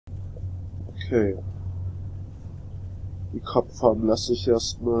Okay. Die Kopfform lasse ich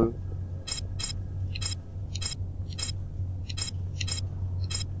erstmal.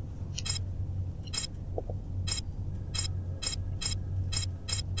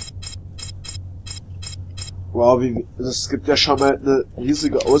 Wow, es gibt ja schon mal eine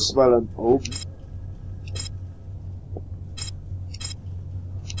riesige Auswahl an Augen.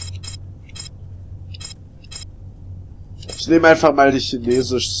 Ich nehme einfach mal die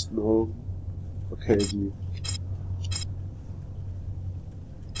chinesischsten Augen. Okay, die.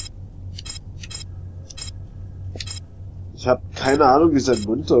 Ich habe keine Ahnung, wie sein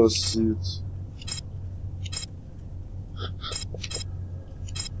Mund aussieht.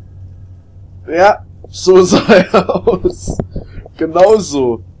 Ja, so sah er aus.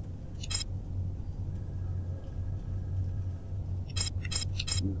 Genauso.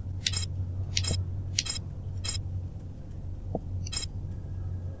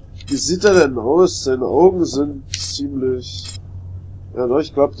 Wie sieht er denn aus? Seine Augen sind ziemlich... Ja, doch,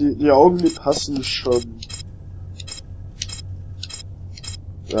 ich glaube, die Augen, die passen schon.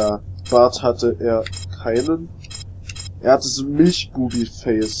 Ja, Bart hatte er keinen. Er hatte so ein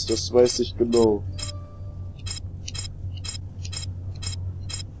Milchbubi-Face, das weiß ich genau.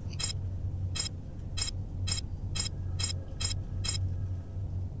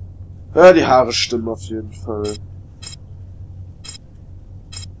 Ja, die Haare stimmen auf jeden Fall.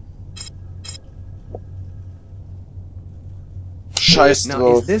 Scheiß drauf.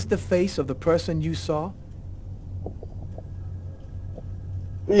 Now, is this the face of the person you saw?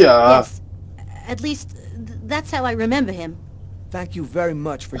 Ja. Yes. At least, that's how I remember him. Thank you very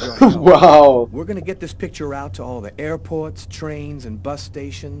much for your help. Wow. We're gonna get this picture out to all the airports, trains, and bus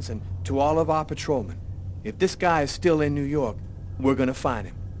stations, and to all of our patrolmen. If this guy is still in New York, we're gonna find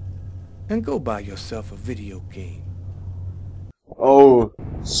him. And go buy yourself a video game. Oh,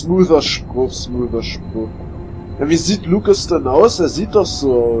 smoother Spruch, smoother Spruch. Ja, wie sieht Lucas denn aus? Er sieht doch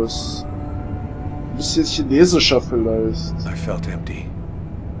so aus. Ein bisschen chinesischer vielleicht. I felt empty.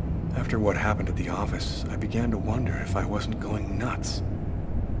 After what happened at the office, I began to wonder if I wasn't going nuts.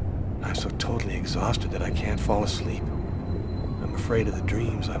 I'm so totally exhausted that I can't fall asleep. I'm afraid of the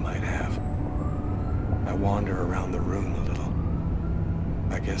dreams I might have. I wander around the room a little.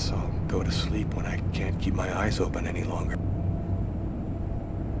 I guess I'll go to sleep when I can't keep my eyes open any longer.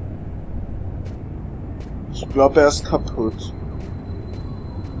 Ich glaube, er ist kaputt.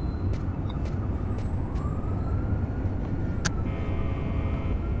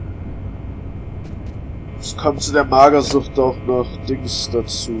 Es kommt zu der Magersucht auch noch Dings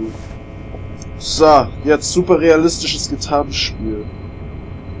dazu. So, jetzt super realistisches Gitarrenspiel.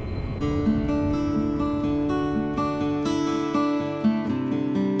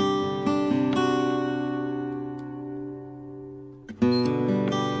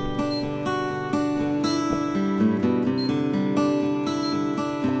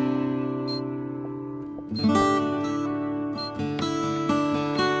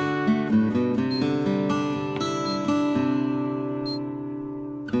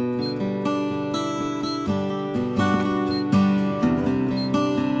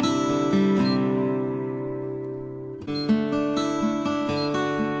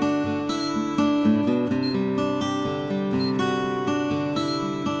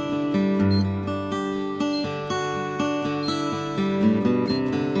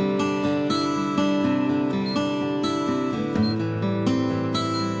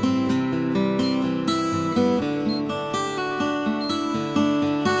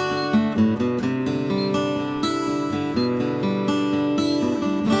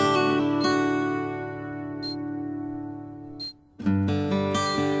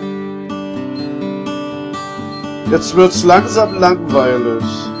 Jetzt wird's langsam langweilig.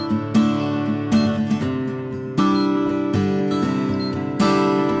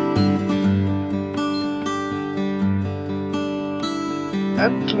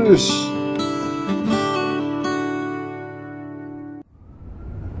 Endlich!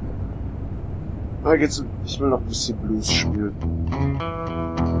 Ah, geht's. Ich will noch ein bisschen Blues spielen.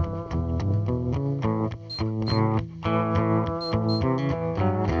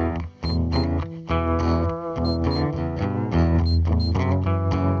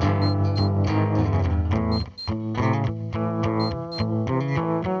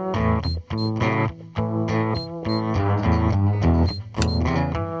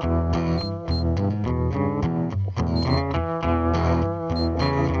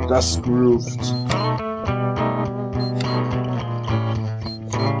 Das grooved.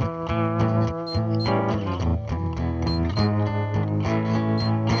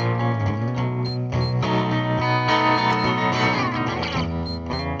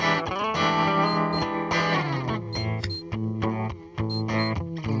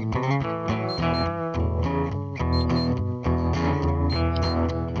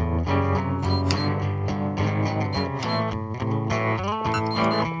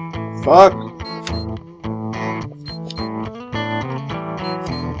 Fuck.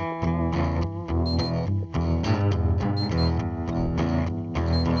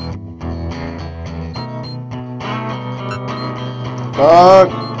 Fuck.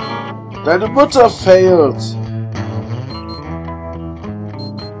 Deine Mutter failed.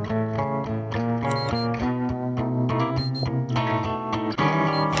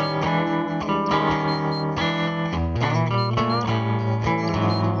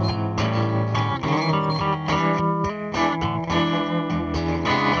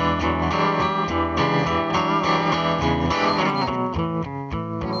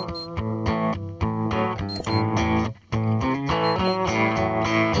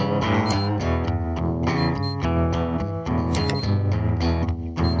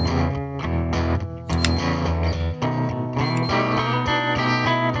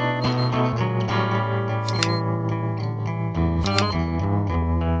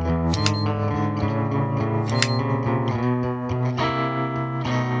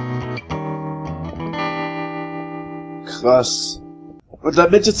 Krass. Und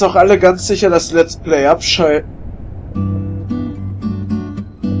damit jetzt auch alle ganz sicher das Let's Play abschalten.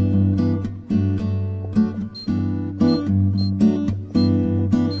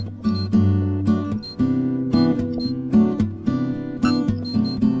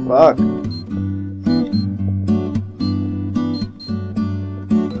 Fuck.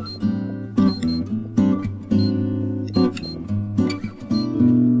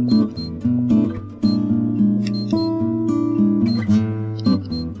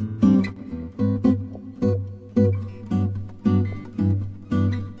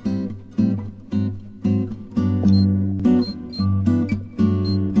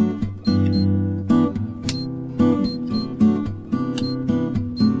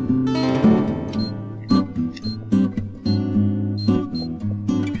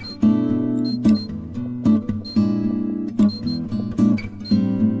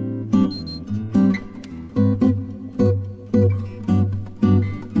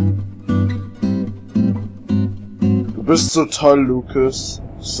 Du bist so toll, Lucas.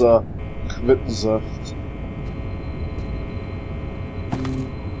 So, Quittensaft.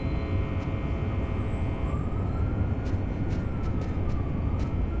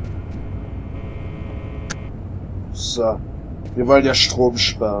 So, wir wollen ja Strom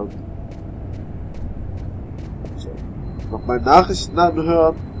sparen. So, nochmal Nachrichten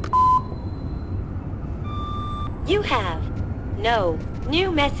anhören. You have no new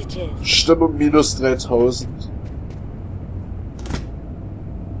messages. Stimmung minus 3000.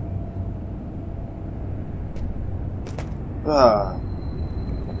 Ah.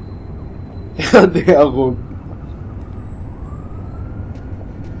 Ernährung.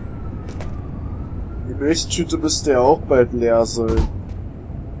 Die Milchtüte müsste ja auch bald leer sein.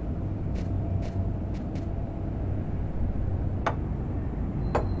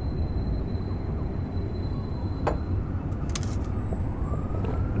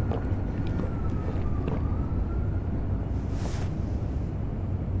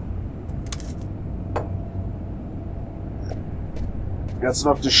 Jetzt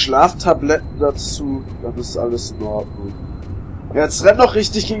noch die Schlaftabletten dazu, dann ist alles in Ordnung. Ja, jetzt rennt noch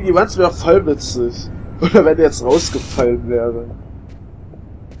richtig gegen die Wand, das wäre voll witzig. Oder wenn er jetzt rausgefallen wäre.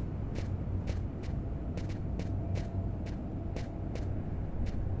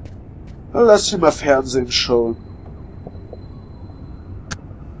 Dann lass mich mal Fernsehen schauen.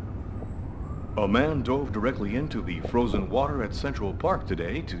 A man dove directly into the frozen water at Central Park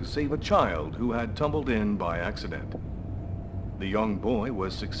today to save a child who had tumbled in by accident. The young boy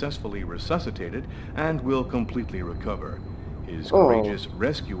was successfully resuscitated and will completely recover. His courageous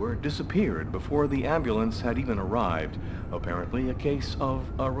rescuer disappeared before the ambulance had even arrived, apparently a case of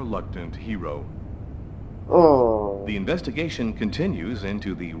a reluctant hero. The investigation continues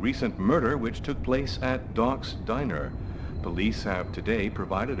into the recent murder which took place at Doc's Diner. Police have today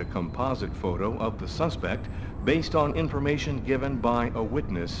provided a composite photo of the suspect based on information given by a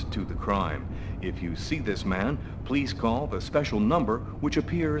witness to the crime. If you see this man, please call the special number which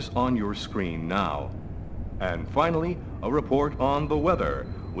appears on your screen now. And finally, a report on the weather,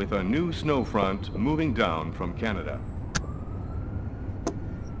 with a new snow front moving down from Canada.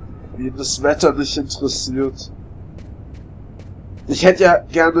 Wie das Wetter nicht interessiert. Ich hätte ja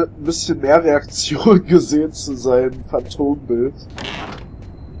gerne ein bisschen mehr Reaktion gesehen zu seinem Phantombild.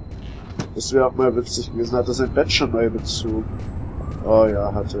 Das wäre auch mal witzig gewesen. Hat er sein Bett schon neu bezogen? Oh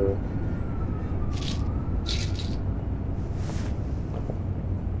ja, hat er.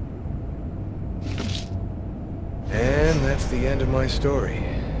 And that's the end of my story.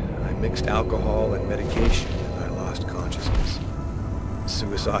 I mixed alcohol and medication and I lost consciousness.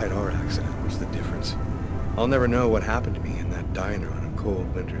 suicide or accident. What's the difference? I'll never know what happened to me in that diner on a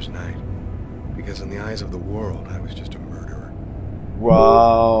cold winter's night. Because in the eyes of the world, I was just a murderer.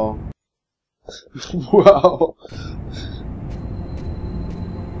 Wow. Wow.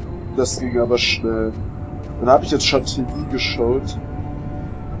 Das ging aber schnell. Dann habe ich jetzt schon TV geschaut.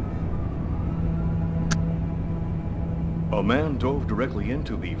 A man dove directly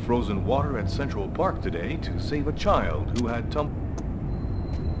into the frozen water at Central Park today to save a child who had tumbled.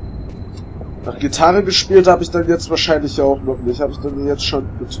 Ach, Gitarre gespielt habe ich dann jetzt wahrscheinlich auch noch nicht. Habe ich dann jetzt schon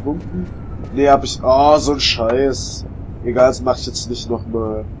getrunken? Nee, habe ich... Oh, so ein Scheiß. Egal, das mache ich jetzt nicht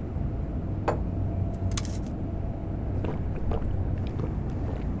nochmal.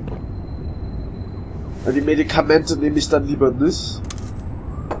 Die Medikamente nehme ich dann lieber nicht.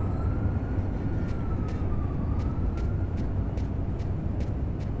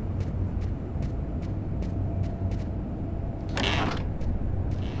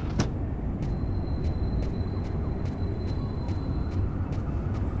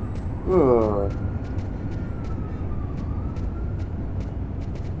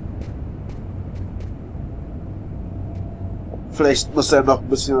 Vielleicht muss er noch ein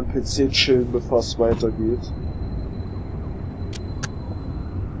bisschen am PC chillen, bevor es weitergeht.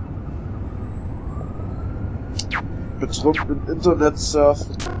 Betrunken im Internet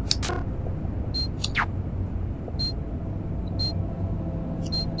surfen.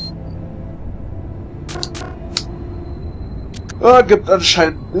 Gibt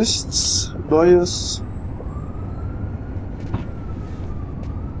anscheinend nichts Neues.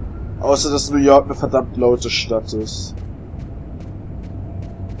 Außer dass New York eine verdammt laute Stadt ist.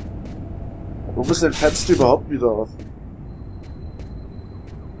 Warum ist denn Fenster überhaupt wieder offen?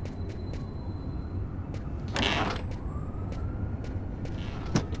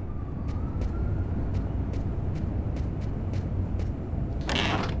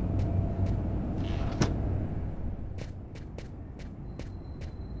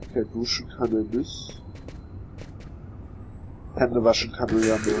 Okay, duschen kann er nicht. Hände waschen kann er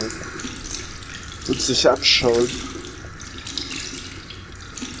ja mal. Und sich anschauen.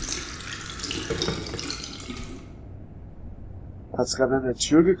 Hat's gerade an der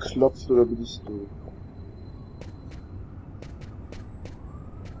Tür geklopft oder bin ich doof?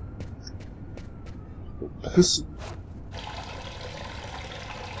 Pissen.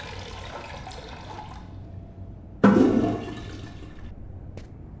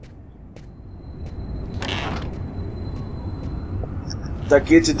 Da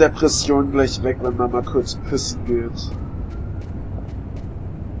geht die Depression gleich weg, wenn man mal kurz pissen geht.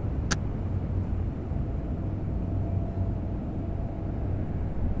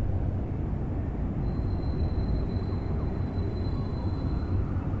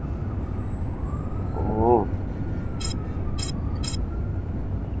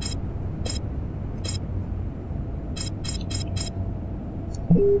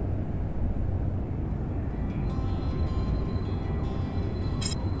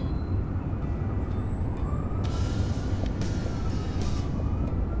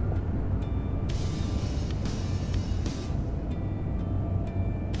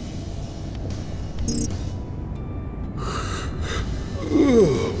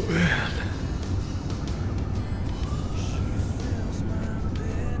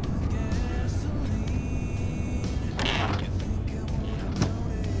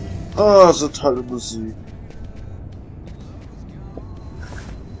 Oh, so tolle Musik.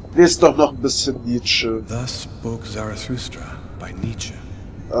 Lest doch noch ein bisschen Nietzsche. Thus spoke Zarathustra by Nietzsche.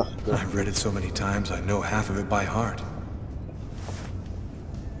 Ach Gott. I've read it so many times I know half of it by heart.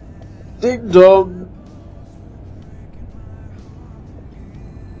 Ding dong.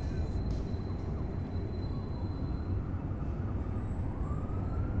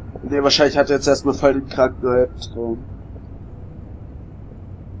 Ne, wahrscheinlich hat er jetzt erstmal voll den kranken Albtraum.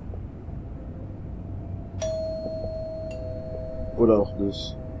 Oder auch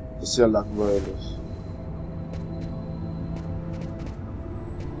nicht. Ist ja langweilig.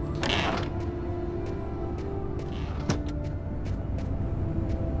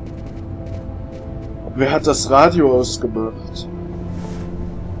 Wer hat das Radio ausgemacht?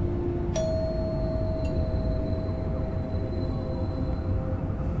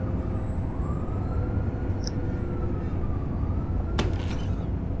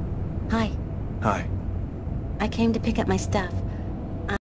 Hi. Hi. I came to pick up my stuff.